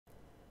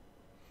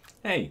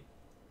Hey,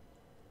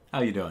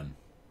 how you doing?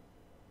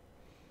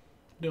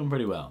 Doing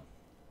pretty well.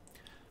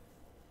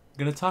 I'm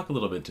gonna talk a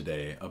little bit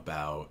today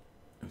about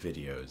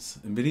videos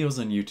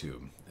on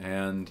YouTube.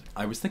 And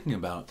I was thinking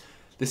about,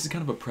 this is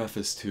kind of a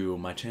preface to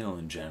my channel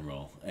in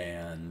general,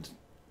 and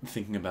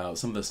thinking about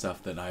some of the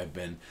stuff that I've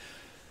been...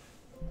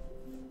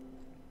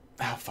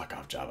 Oh, fuck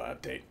off, Java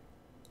update.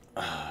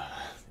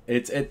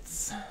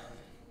 It's...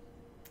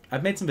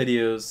 I've made some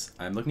videos,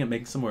 I'm looking at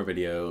making some more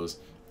videos,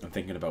 I'm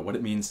thinking about what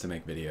it means to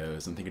make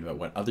videos, I'm thinking about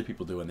what other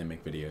people do when they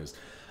make videos.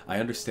 I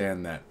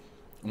understand that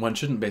one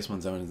shouldn't base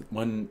one's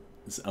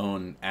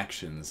own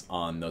actions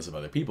on those of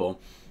other people,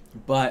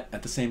 but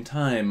at the same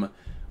time,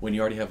 when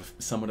you already have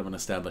somewhat of an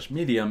established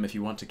medium, if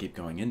you want to keep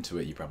going into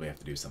it, you probably have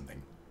to do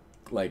something.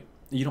 Like,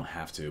 you don't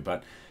have to,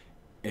 but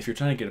if you're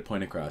trying to get a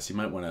point across, you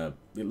might want to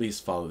at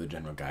least follow the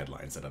general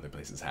guidelines that other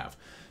places have.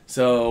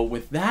 So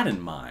with that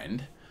in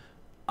mind,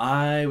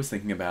 I was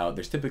thinking about,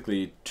 there's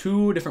typically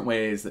two different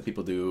ways that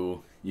people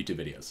do YouTube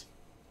videos.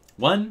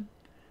 One,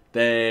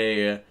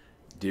 they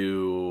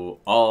do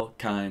all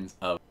kinds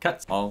of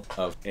cuts all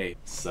of a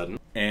sudden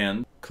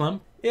and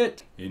clump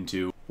it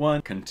into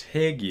one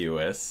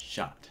contiguous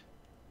shot.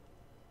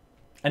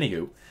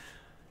 Anywho,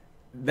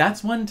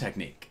 that's one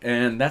technique,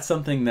 and that's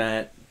something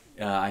that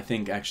I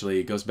think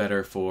actually goes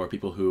better for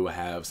people who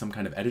have some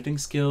kind of editing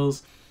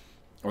skills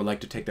or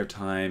like to take their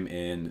time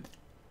in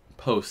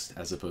post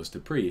as opposed to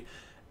pre.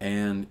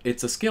 And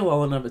it's a skill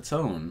all in of its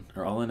own,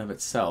 or all in of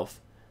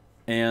itself,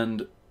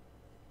 and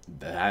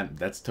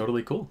that's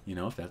totally cool. You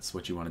know, if that's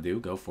what you want to do,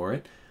 go for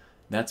it.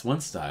 That's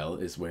one style,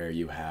 is where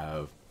you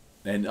have,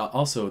 and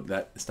also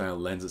that style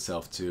lends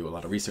itself to a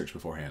lot of research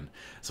beforehand.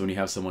 So when you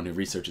have someone who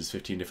researches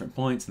 15 different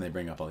points, and they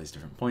bring up all these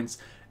different points,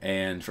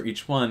 and for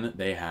each one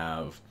they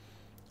have,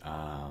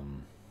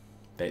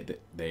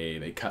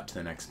 they cut to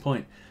the next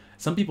point.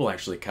 Some people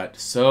actually cut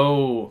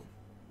so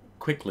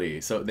quickly,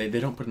 so they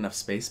don't put enough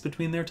space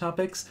between their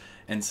topics,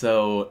 and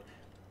so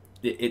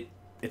it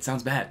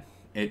sounds bad.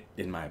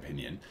 In my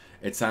opinion,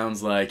 it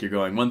sounds like you're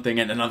going one thing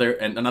and another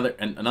and another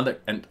and another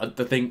and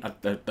the thing,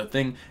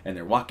 and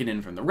they're walking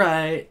in from the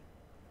right,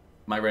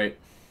 my right,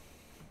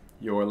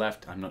 your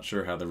left. I'm not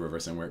sure how the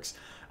reversing works,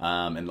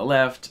 and the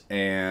left,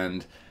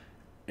 and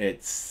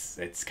it's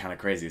kind of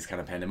crazy. It's kind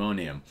of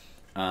pandemonium.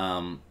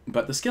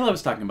 But the skill I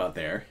was talking about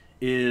there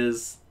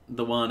is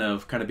the one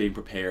of kind of being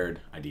prepared,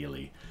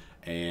 ideally,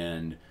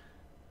 and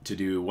to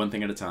do one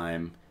thing at a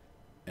time,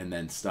 and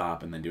then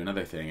stop, and then do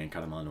another thing, and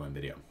cut them all into one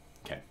video.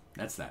 Okay,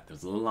 that's that. That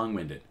was a little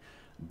long-winded,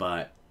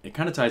 but it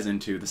kind of ties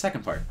into the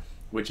second part,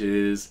 which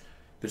is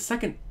the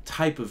second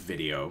type of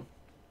video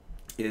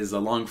is a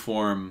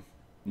long-form,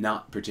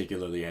 not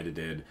particularly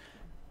edited,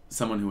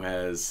 someone who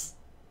has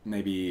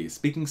maybe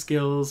speaking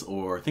skills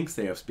or thinks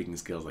they have speaking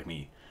skills like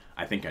me.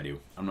 I think I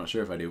do. I'm not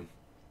sure if I do.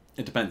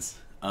 It depends.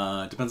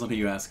 It depends on who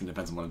you ask and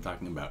depends on what I'm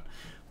talking about.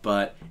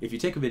 But if you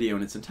take a video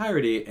in its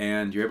entirety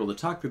and you're able to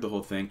talk through the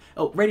whole thing...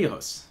 Oh, radio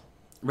hosts.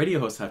 Radio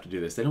hosts have to do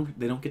this. They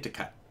don't get to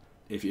cut.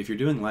 If you're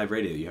doing live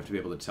radio, you have to be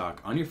able to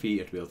talk on your feet, you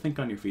have to be able to think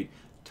on your feet,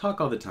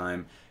 talk all the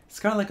time. It's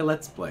kind of like a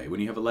Let's Play. When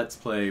you have a Let's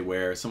Play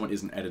where someone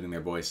isn't editing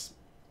their voice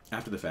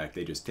after the fact,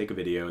 they just take a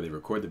video, they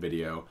record the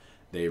video,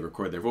 they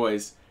record their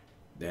voice,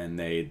 then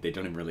they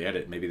don't even really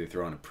edit. Maybe they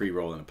throw on a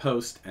pre-roll and a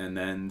post, and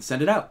then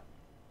send it out.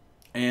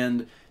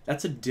 And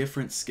that's a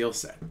different skill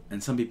set.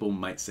 And some people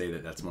might say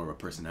that that's more of a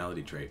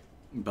personality trait.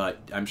 But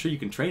I'm sure you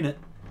can train it.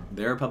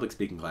 There are public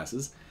speaking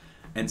classes.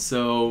 And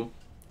so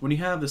when you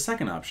have the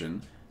second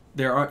option,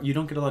 you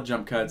don't get a lot of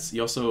jump cuts.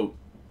 You also,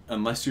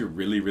 unless you're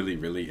really, really,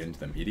 really into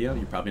the media,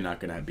 you're probably not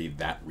going to be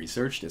that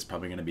researched. It's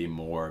probably going to be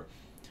more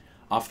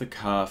off the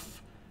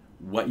cuff,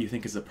 what you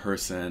think as a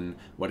person,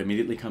 what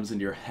immediately comes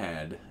into your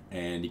head,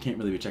 and you can't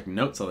really be checking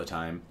notes all the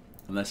time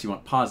unless you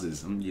want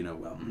pauses. You know,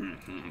 well,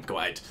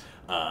 quite.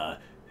 On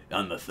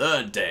the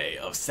third day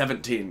of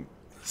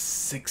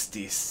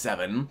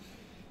 1767,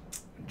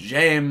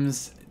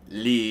 James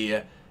Lee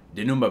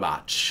de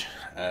Numberbach,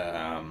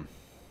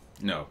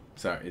 no,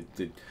 sorry,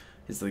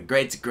 it's the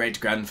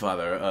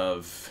great-great-grandfather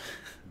of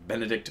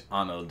Benedict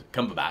Arnold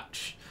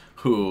Cumberbatch,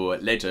 who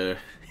later,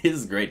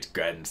 his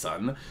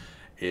great-grandson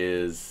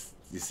is,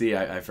 you see,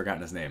 I've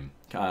forgotten his name.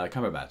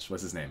 Cumberbatch,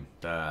 what's his name?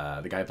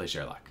 The guy who plays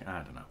Sherlock.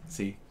 I don't know.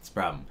 See, it's a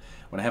problem.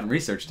 When I haven't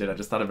researched it, I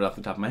just thought of it off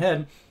the top of my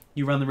head.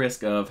 You run the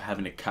risk of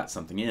having to cut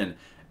something in,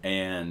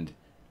 and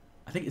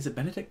I think, is it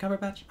Benedict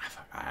Cumberbatch?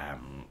 I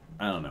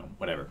don't know,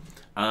 whatever.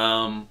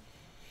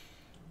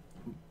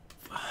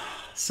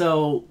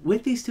 So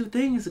with these two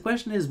things, the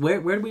question is, where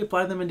do we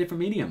apply them in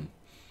different mediums?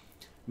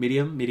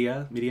 Medium,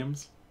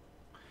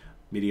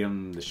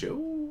 the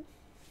show?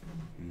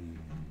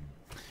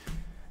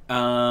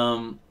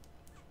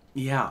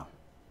 Yeah.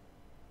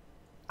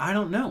 I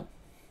don't know.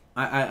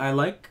 I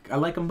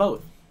like them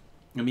both.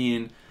 I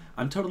mean,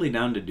 I'm totally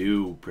down to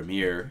do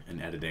Premiere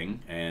and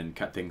editing and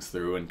cut things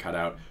through and cut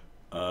out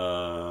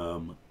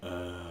from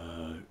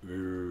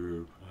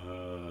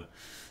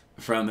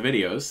the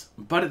videos.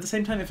 But at the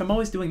same time, if I'm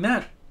always doing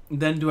that,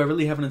 then do I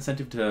really have an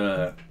incentive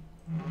to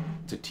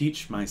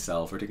teach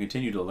myself or to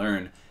continue to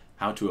learn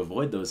how to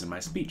avoid those in my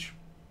speech,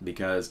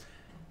 because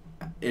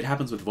it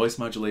happens with voice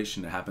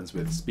modulation, it happens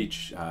with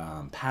speech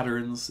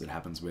patterns, it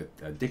happens with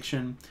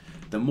diction.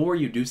 The more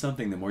you do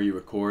something, the more you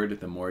record,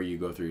 the more you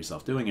go through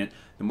yourself doing it,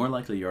 the more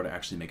likely you are to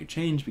actually make a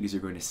change, because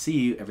you're going to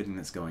see everything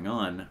that's going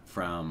on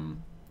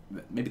from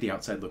maybe the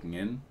outside looking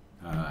in,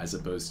 as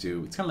opposed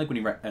to, it's kind of like when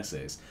you write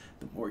essays.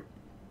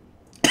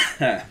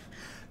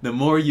 The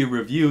more you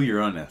review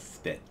your own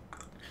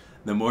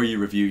the more you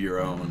review your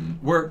own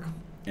work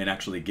and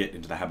actually get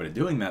into the habit of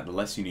doing that, the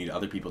less you need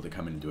other people to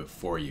come in and do it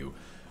for you.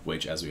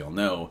 Which, as we all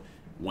know,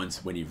 when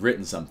you've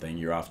written something,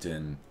 you're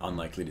often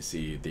unlikely to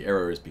see the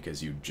errors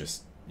because you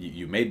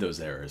made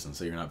those errors, and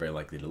so you're not very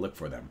likely to look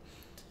for them.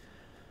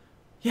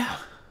 Yeah.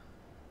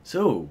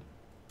 So,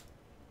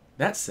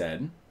 that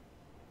said,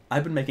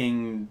 I've been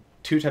making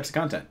two types of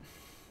content.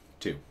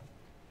 Two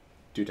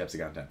types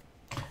of content.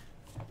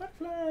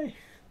 Butterfly.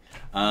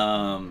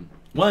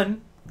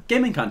 One,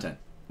 gaming content,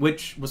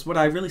 which was what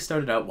I really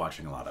started out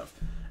watching a lot of.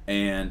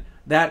 And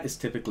that is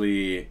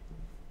typically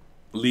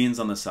leans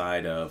on the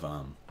side of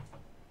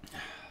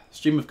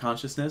stream of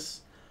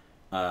consciousness,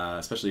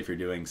 especially if you're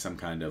doing some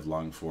kind of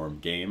long form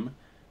game,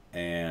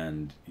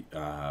 and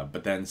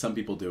but then some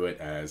people do it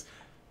as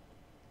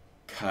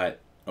cut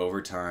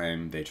over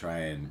time. They try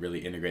and really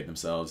integrate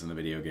themselves in the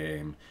video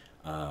game.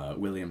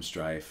 William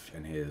Strife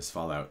and his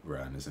Fallout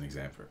run is an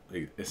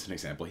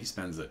example. He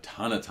spends a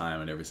ton of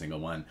time on every single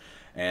one,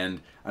 and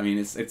I mean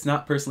it's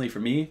not personally for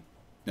me.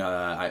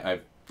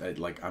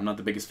 I'm not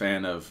the biggest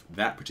fan of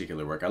that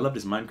particular work. I loved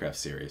his Minecraft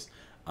series,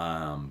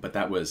 but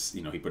that was,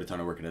 he put a ton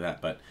of work into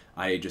that. But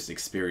I just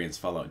experience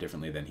Fallout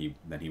differently than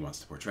he wants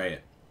to portray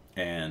it.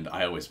 And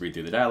I always read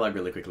through the dialogue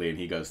really quickly, and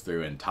he goes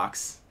through and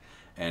talks,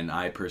 and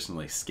I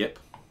personally skip.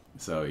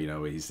 So,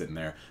 he's sitting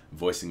there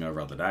voicing over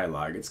all the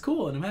dialogue. It's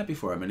cool, and I'm happy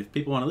for him. And if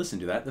people want to listen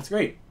to that, that's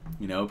great.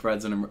 It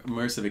provides an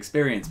immersive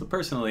experience. But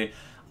personally,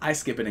 I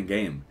skip it in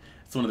game.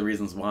 It's one of the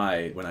reasons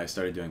why when I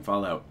started doing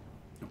Fallout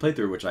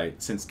playthrough, which I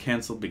since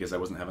canceled because I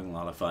wasn't having a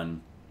lot of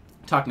fun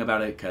talking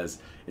about it, because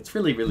it's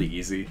really, really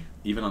easy,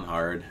 even on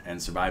hard,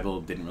 and survival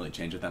didn't really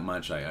change it that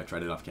much. I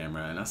tried it off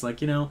camera, and I was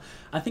like,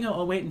 I think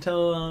I'll wait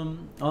until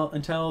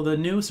the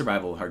new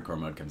survival hardcore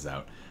mode comes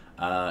out.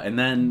 And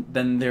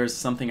then there's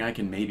something I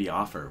can maybe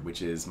offer,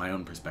 which is my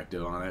own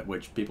perspective on it,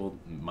 which people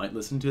might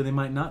listen to, they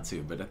might not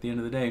to, but at the end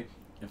of the day,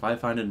 if I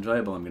find it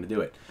enjoyable, I'm going to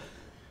do it.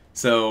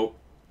 So,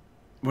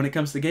 when it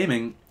comes to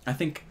gaming, I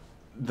think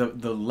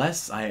the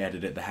less I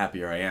edit it, the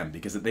happier I am,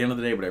 because at the end of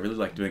the day, what I really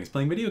like doing is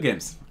playing video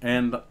games,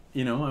 and I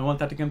want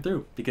that to come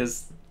through,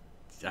 because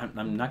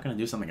I'm not going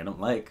to do something I don't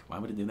like. Why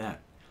would I do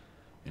that?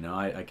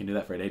 I can do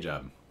that for a day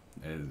job.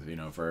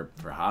 For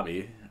a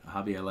hobby,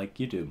 I like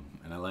YouTube,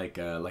 and I like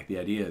the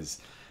ideas,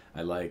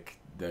 I like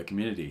the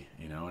community,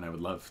 and I would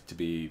love to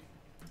be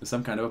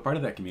some kind of a part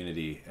of that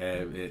community,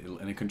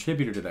 and a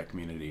contributor to that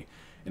community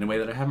in a way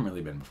that I haven't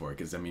really been before.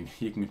 Because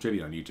you can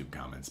contribute on YouTube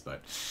comments,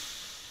 but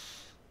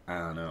I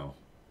don't know,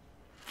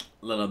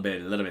 a little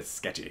bit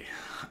sketchy.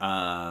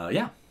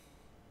 Yeah.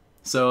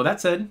 So that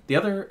said, the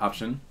other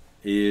option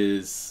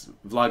is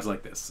vlogs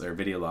like this, or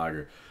video log,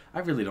 or I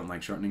really don't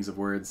like shortenings of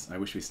words. I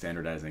wish we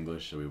standardized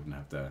English so we wouldn't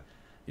have to,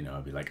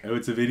 be like, oh,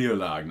 it's a video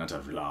log, not a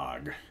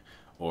vlog.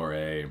 Or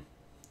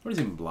what does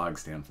even blog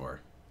stand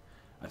for?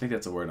 I think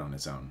that's a word on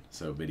its own.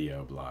 So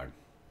video blog.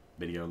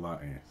 Video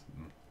log.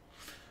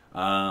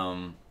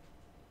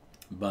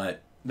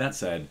 But that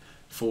said,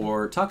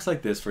 for talks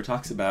like this, for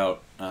talks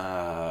about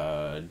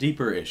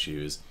deeper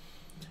issues,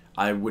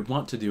 I would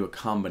want to do a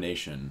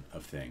combination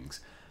of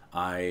things.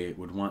 I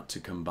would want to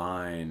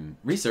combine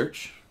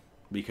research,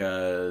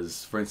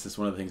 because, for instance,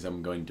 one of the things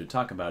I'm going to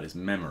talk about is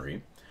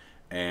memory,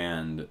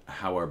 and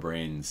how our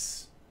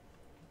brains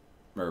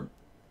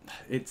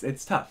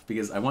it's tough,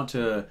 because I'm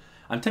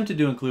tempted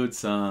to include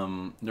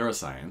some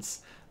neuroscience,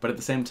 but at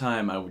the same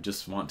time I would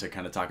just want to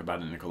kind of talk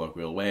about it in a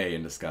colloquial way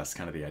and discuss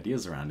kind of the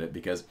ideas around it,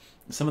 because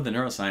some of the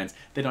neuroscience,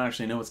 they don't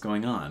actually know what's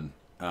going on,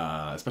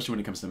 especially when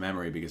it comes to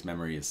memory, because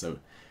memory is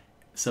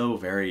so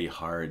very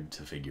hard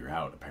to figure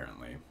out,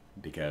 apparently,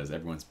 because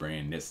everyone's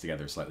brain knits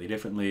together slightly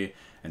differently,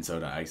 and so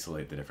to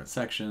isolate the different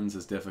sections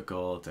is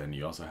difficult, and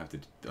you also have to,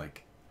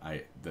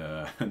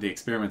 the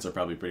experiments are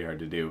probably pretty hard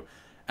to do,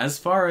 as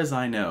far as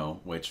I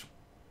know, which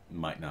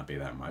might not be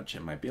that much,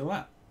 it might be a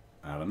lot,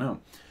 I don't know.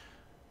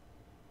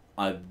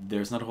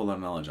 There's not a whole lot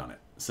of knowledge on it.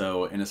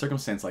 So in a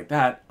circumstance like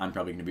that, I'm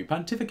probably going to be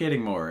pontificating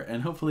more,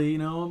 and hopefully,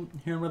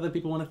 hearing what other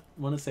people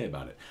want to say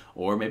about it.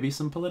 Or maybe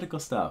some political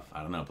stuff.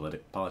 I don't know,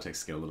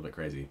 politics get a little bit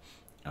crazy.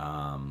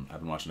 I've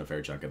been watching a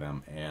fair chunk of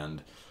them,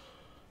 and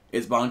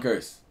it's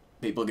bonkers.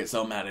 People get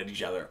so mad at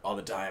each other all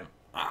the time.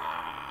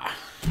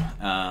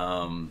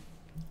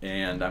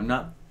 And I'm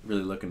not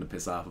really looking to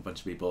piss off a bunch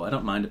of people. I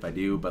don't mind if I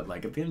do, but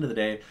at the end of the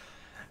day,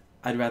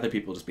 I'd rather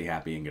people just be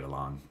happy and get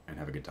along and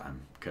have a good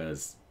time,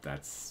 because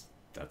that's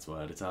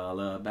what it's all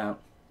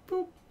about.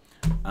 Boop.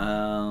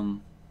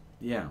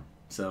 Yeah,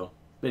 so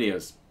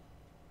videos.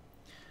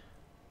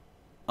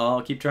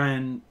 I'll keep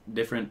trying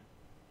different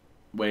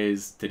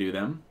ways to do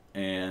them,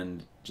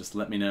 and just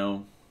let me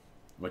know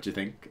what you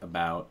think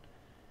about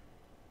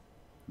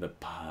the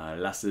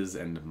pluses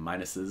and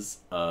minuses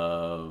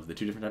of the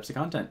two different types of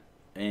content.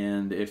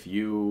 And if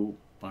you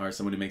are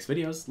someone who makes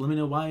videos, let me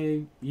know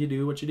why you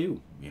do what you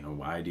do. You know,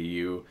 why do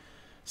you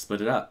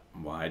split it up?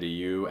 Why do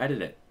you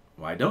edit it?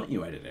 Why don't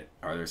you edit it?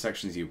 Are there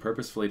sections you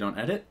purposefully don't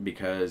edit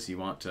because you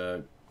want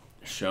to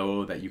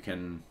show that you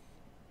can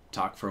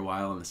talk for a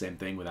while on the same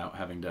thing without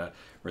having to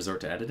resort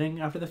to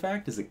editing after the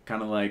fact? Is it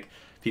kind of like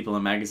people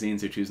in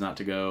magazines who choose not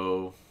to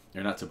go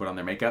or not to put on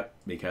their makeup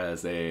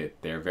because they're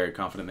very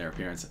confident in their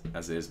appearance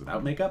as is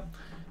without makeup?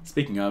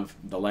 Speaking of,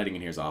 the lighting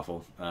in here is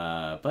awful,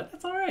 but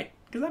that's all right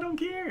because I don't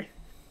care.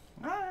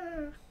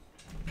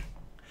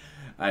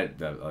 I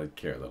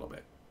care a little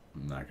bit.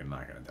 I'm not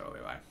gonna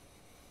totally lie.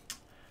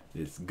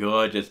 This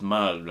gorgeous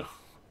mug.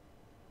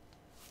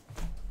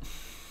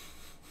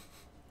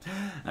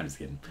 I'm just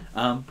kidding.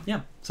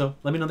 Yeah, so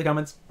let me know in the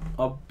comments.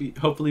 I'll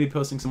hopefully be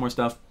posting some more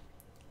stuff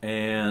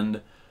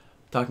and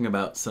talking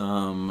about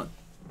some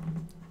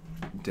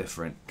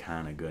different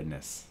kind of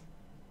goodness.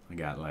 I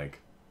got like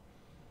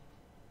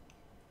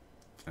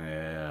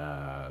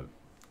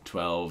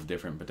 12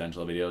 different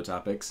potential video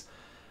topics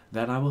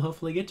that I will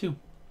hopefully get to.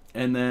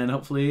 And then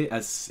hopefully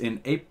as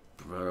in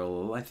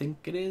April, I think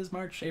it is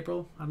March,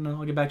 April, I don't know,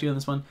 I'll get back to you on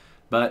this one.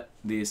 But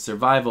the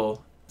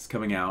survival is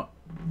coming out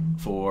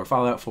for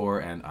Fallout 4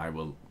 and I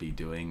will be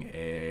doing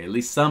at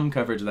least some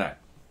coverage of that.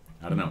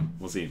 I don't know,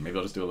 we'll see. Maybe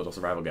I'll just do a little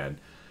survival guide.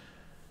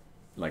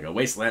 Like a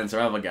wasteland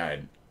survival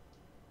guide.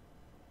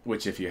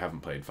 Which if you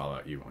haven't played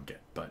Fallout you won't get,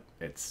 but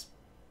it's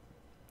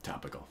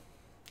topical,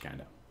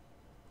 kinda.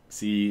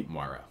 See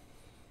Moira.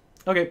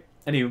 Okay,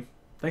 anywho,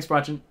 thanks for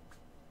watching.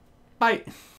 Bye!